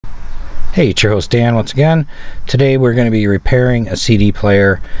Hey, it's your host Dan once again. Today we're going to be repairing a CD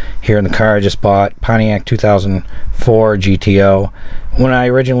player here in the car I just bought, Pontiac 2004 GTO. When I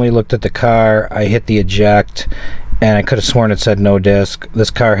originally looked at the car, I hit the eject and I could have sworn it said no disc.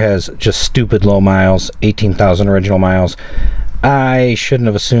 This car has just stupid low miles, 18,000 original miles. I shouldn't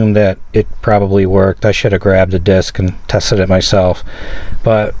have assumed that it probably worked. I should have grabbed a disc and tested it myself.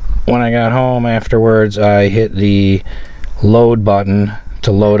 But when I got home afterwards, I hit the load button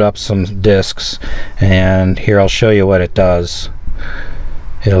to load up some discs, and here I'll show you what it does.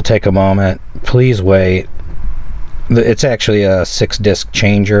 It'll take a moment. Please wait. It's actually a 6-disc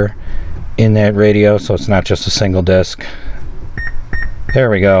changer in that radio, so it's not just a single disc.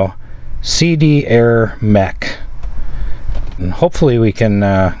 There we go. CD error Mech. And hopefully we can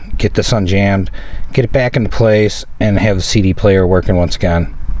get this unjammed, get it back into place, and have the CD player working once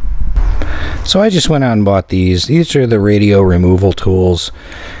again. So I just went out and bought these. These are the radio removal tools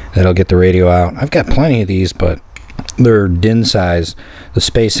that'll get the radio out. I've got plenty of these, but they're DIN size. The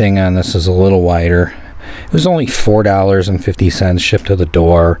spacing on this is a little wider. It was only $4.50 shipped to the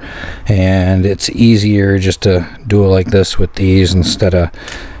door, and it's easier just to do it like this with these instead of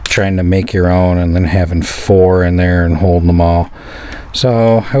trying to make your own and then having 4 in there and holding them all.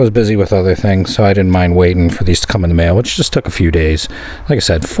 So I was busy with other things, so I didn't mind waiting for these to come in the mail, which just took a few days. Like I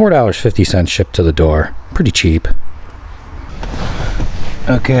said, $4.50 shipped to the door. Pretty cheap.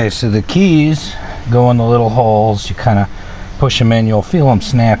 Okay, so the keys go in the little holes. You kind of push them in, you'll feel them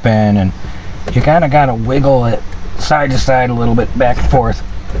snap in, and you kind of got to wiggle it side to side a little bit, back and forth,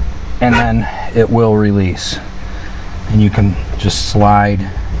 and then it will release. And you can just slide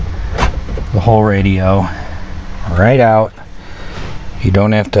the whole radio right out. You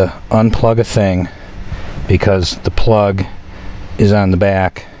don't have to unplug a thing because the plug is on the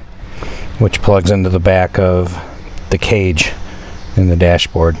back, which plugs into the back of the cage in the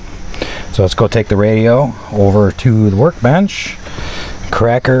dashboard. So let's go take the radio over to the workbench,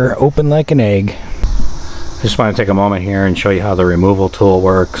 crack her open like an egg. I just want to take a moment here and show you how the removal tool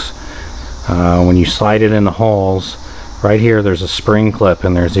works. When you slide it in the holes, right here there's a spring clip,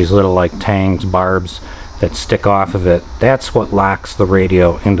 and there's these little like tangs, barbs that stick off of it. That's what locks the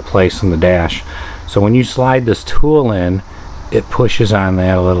radio into place in the dash. So when you slide this tool in, it pushes on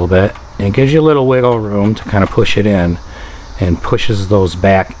that a little bit, and it gives you a little wiggle room to kind of push it in, and pushes those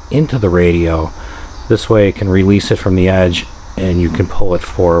back into the radio. This way it can release it from the edge and you can pull it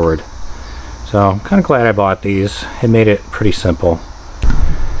forward. So I'm kind of glad I bought these. It made it pretty simple.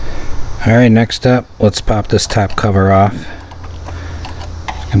 Alright, next up, let's pop this top cover off.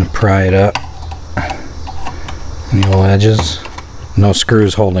 Just gonna pry it up. The old edges. No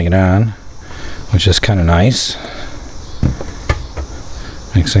screws holding it on, which is kind of nice.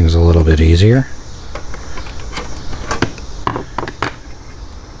 Makes things a little bit easier.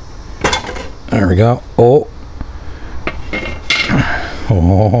 There we go. Oh.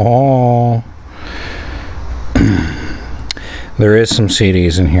 Oh. There is some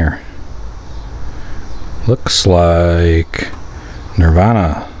CDs in here. Looks like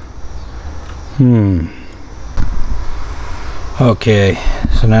Nirvana. Okay,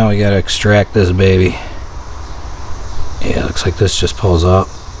 so now we gotta extract this baby. Yeah, looks like this just pulls up.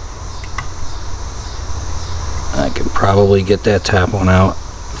 I can probably get that top one out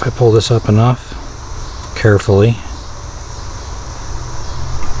if I pull this up enough, carefully.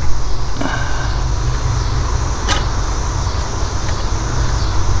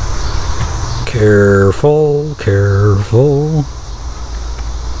 Careful, careful.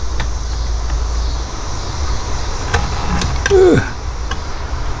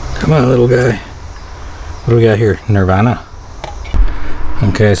 Come on, little guy. What do we got here? Nirvana.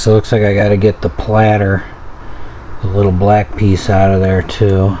 Okay, so it looks like I gotta get the platter, the little black piece out of there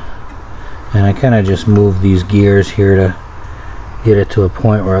too. And I kind of just move these gears here to get it to a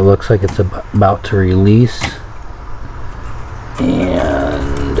point where it looks like it's about to release.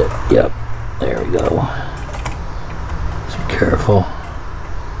 And yep, there we go. Just be careful.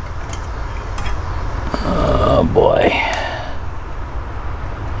 Oh boy.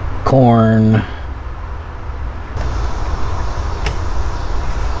 Corn.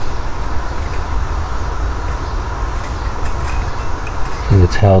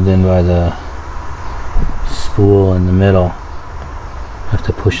 It's held in by the spool in the middle. Have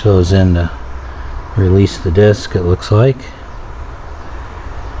to push those in to release the disc, it looks like.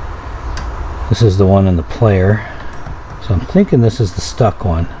 This is the one in the player, so I'm thinking this is the stuck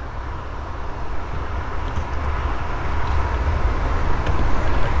one.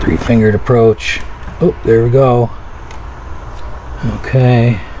 Three-fingered approach. Oh, there we go.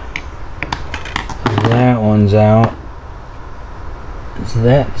 Okay. That one's out. Is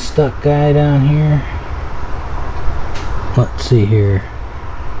that stuck guy down here? Let's see here.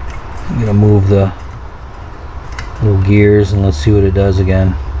 I'm gonna move the little gears and let's see what it does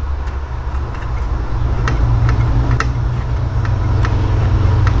again.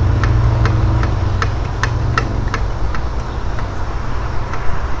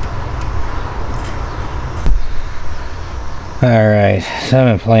 Alright, so I've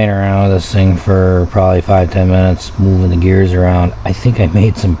been playing around with this thing for probably 5-10 minutes, moving the gears around. I think I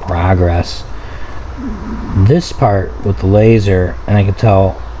made some progress. This part with the laser, and I can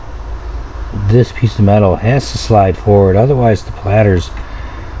tell this piece of metal has to slide forward, otherwise the platters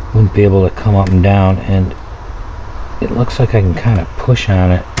wouldn't be able to come up and down, and it looks like I can kind of push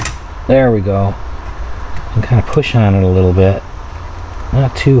on it. There we go. I can kind of push on it a little bit.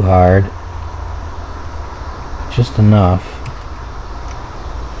 Not too hard. Just enough.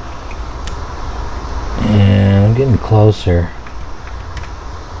 And I'm getting closer.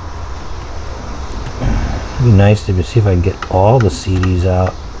 It'd be nice to see if I can get all the CDs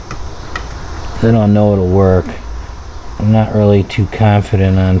out. Then I'll know it'll work. I'm not really too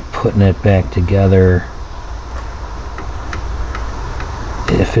confident on putting it back together.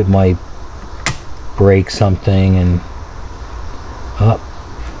 If it might break something and up.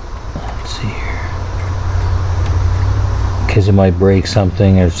 Let's see here. Because it might break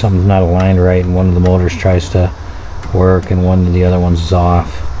something or something's not aligned right and one of the motors tries to work and one of the other ones is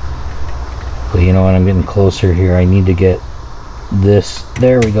off. But you know what, I'm getting closer here. I need to get this.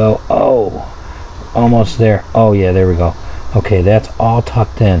 There we go. Oh, almost there. Oh yeah, there we go. Okay, that's all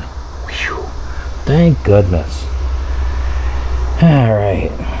tucked in. Whew. Thank goodness.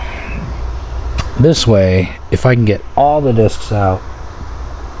 Alright. This way, if I can get all the discs out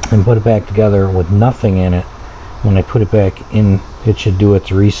and put it back together with nothing in it, when I put it back in, it should do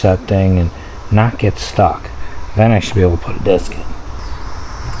its reset thing and not get stuck. Then I should be able to put a disc in.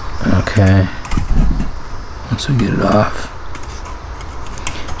 Okay. Once we get it off.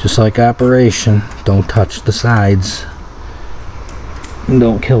 Just like operation, don't touch the sides. And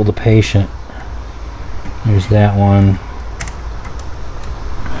don't kill the patient. There's that one.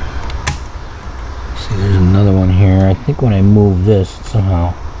 See, there's another one here. I think when I move this, it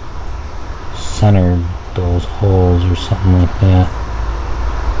somehow centered those holes or something like that.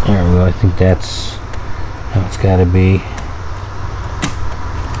 There we go. I think that's how it's got to be.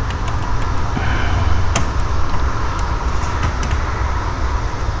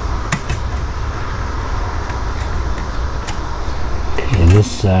 Okay, this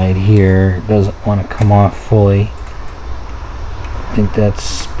side here doesn't want to come off fully. I think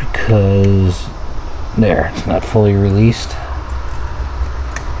that's because there, it's not fully released.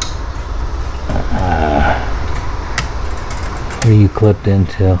 Where are you clipped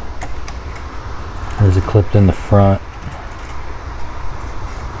into? Or is it clipped in the front?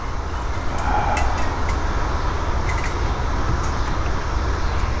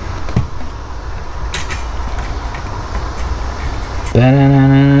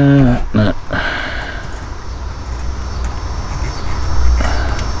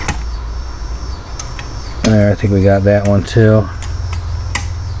 There, I think we got that one too.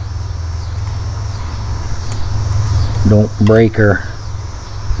 Don't break her.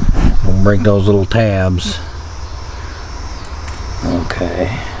 Don't break those little tabs. Okay.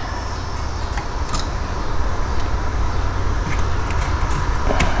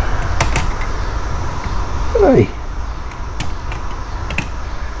 Hey.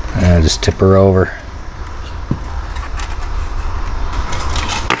 Just tip her over.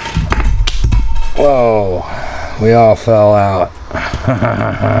 Whoa. We all fell out.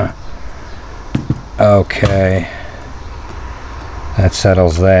 Okay. That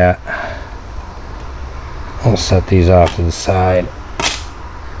settles that. I'll set these off to the side.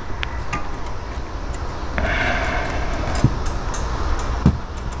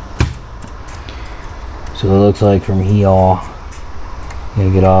 So it looks like from here, I'm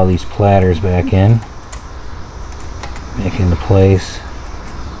gonna get all these platters back into place.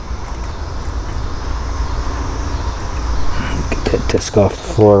 Get that disc off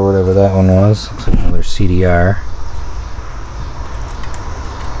the floor, whatever that one was. Looks like another CDR.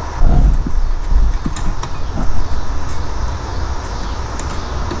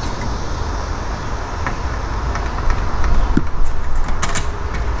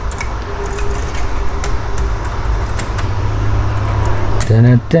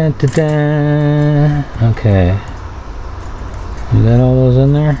 Okay. You got all those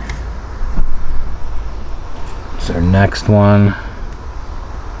in there? It's our next one.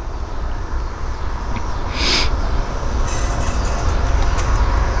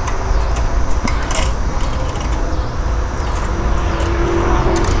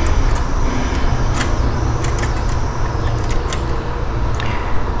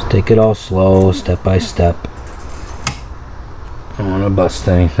 Take it all slow, step by step. Don't want to bust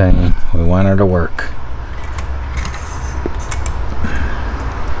anything. We want her to work.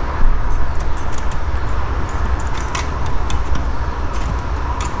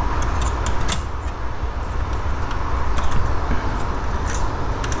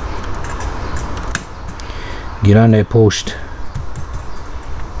 Get on that post.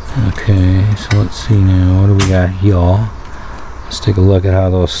 Okay, so let's see now. What do we got here? Let's take a look at how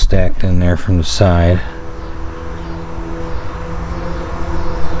those stacked in there from the side.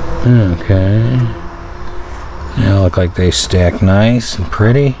 Okay. They look like they stack nice and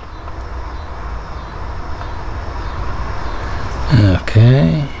pretty.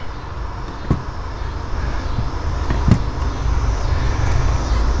 Okay.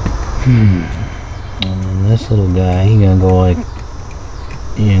 And then this little guy, he gonna go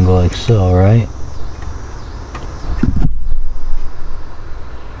like so, right?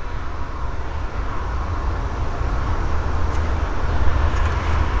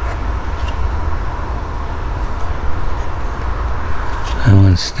 That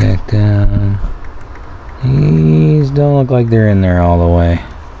one's stacked down. These don't look like they're in there all the way.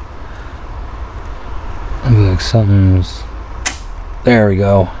 Looks like something's... There we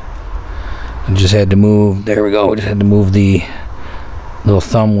go. I just had to move, there we go, just had to move the little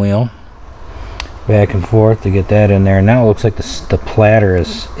thumb wheel back and forth to get that in there. Now it looks like the platter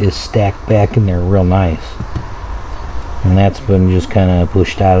is stacked back in there real nice. And that's been just kind of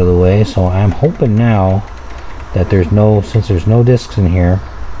pushed out of the way. So I'm hoping now that since there's no discs in here,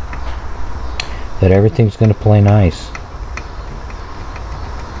 that everything's going to play nice.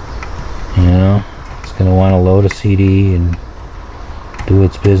 You know, it's going to want to load a CD and do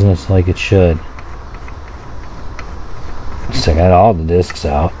its business like it should. So I got all the discs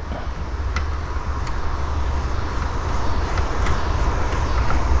out.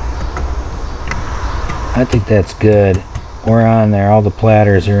 I think that's good. We're on there. All the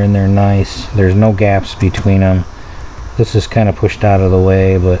platters are in there nice. There's no gaps between them. This is kind of pushed out of the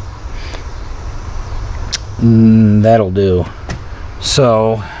way, but that'll do.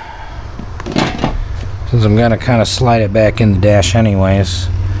 So since I'm going to kind of slide it back in the dash anyways,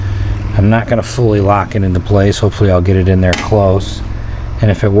 I'm not going to fully lock it into place. Hopefully I'll get it in there close. And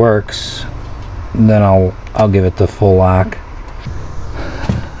if it works, then I'll give it the full lock.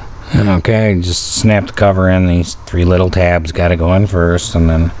 And okay, just snap the cover in. These 3 little tabs got to go in first. And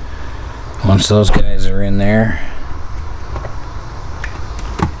then once those guys are in there,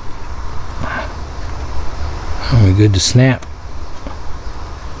 we're good to snap.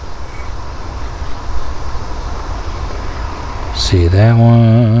 See that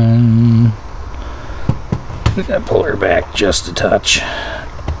one? We gotta pull her back just a touch.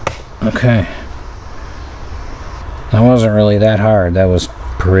 Okay. That wasn't really that hard. That was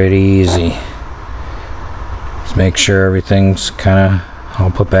pretty easy. Just make sure everything's kind of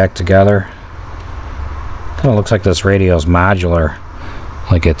all put back together. Kind of looks like this radio's modular.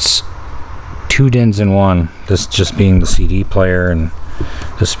 Like it's 2 DINs in one. This just being the CD player and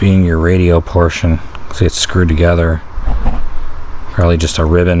this being your radio portion. See, it's screwed together. Probably just a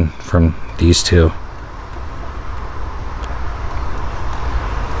ribbon from these two.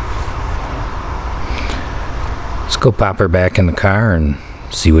 Let's go pop her back in the car and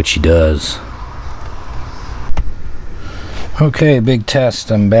see what she does. Okay, big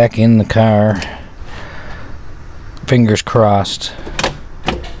test. I'm back in the car. Fingers crossed.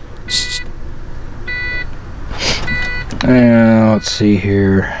 Let's see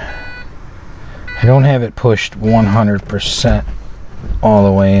here. I don't have it pushed 100% all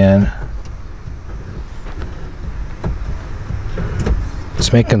the way in.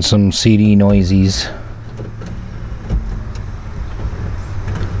 It's making some CD noises.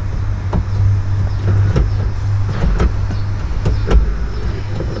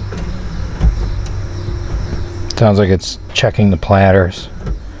 Sounds like it's checking the platters,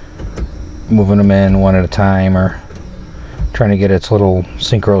 moving them in one at a time, or trying to get its little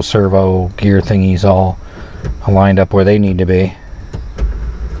synchro servo gear thingies all lined up where they need to be.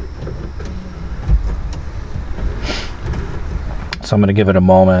 So I'm going to give it a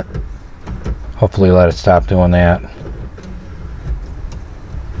moment. Hopefully let it stop doing that.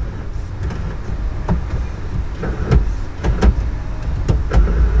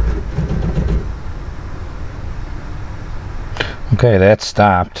 Okay, that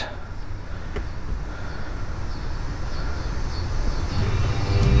stopped.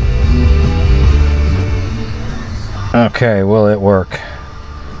 Okay, will it work?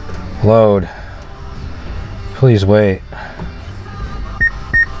 Load. Please wait.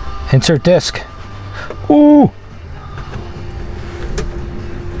 Insert disc. Ooh!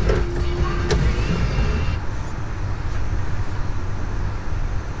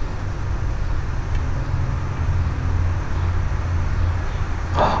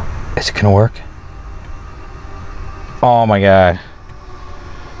 Is it gonna work? Oh my god.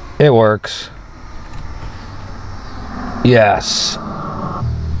 It works. Yes.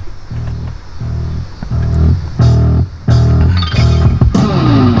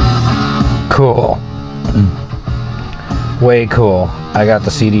 Cool. Way cool. I got the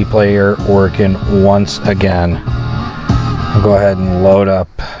CD player working once again. I'll go ahead and load up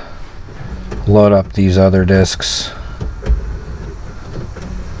these other discs.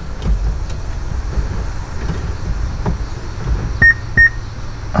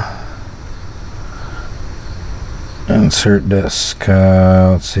 Insert disc.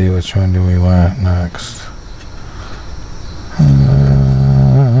 Let's see, which one do we want next? You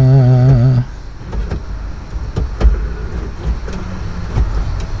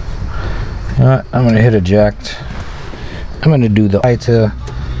know what? I'm gonna hit eject. I'm gonna do the to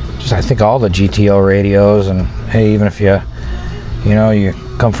just I think all the GTO radios, and hey, even if you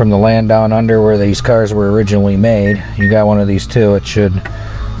come from the land down under where these cars were originally made, you got one of these too. It should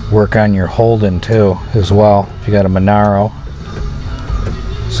work on your Holden too as well if you got a Monaro.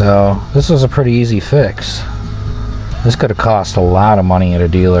 So this was a pretty easy fix. This could have cost a lot of money at a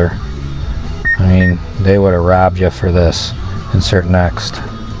dealer. I mean, they would have robbed you for this. Insert next.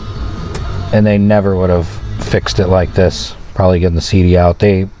 And they never would have fixed it like this. Probably getting the CD out.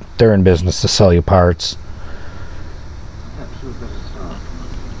 They're in business to sell you parts.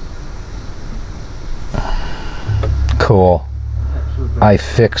 Cool. I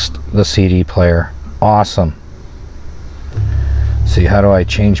fixed the CD player. Awesome. See, how do I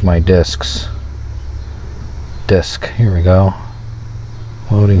change my discs? Disc. Here we go.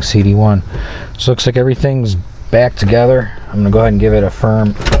 Loading CD1. So looks like everything's back together. I'm going to go ahead and give it a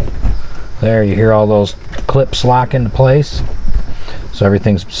firm. There, you hear all those clips lock into place. So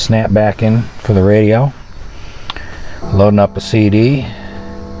everything's snapped back in for the radio. Loading up a CD.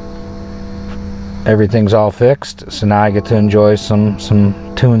 Everything's all fixed. So now I get to enjoy some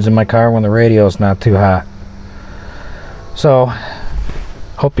tunes in my car when the radio's not too hot. So,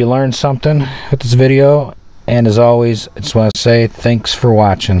 hope you learned something with this video. And as always, I just want to say thanks for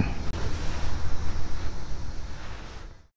watching.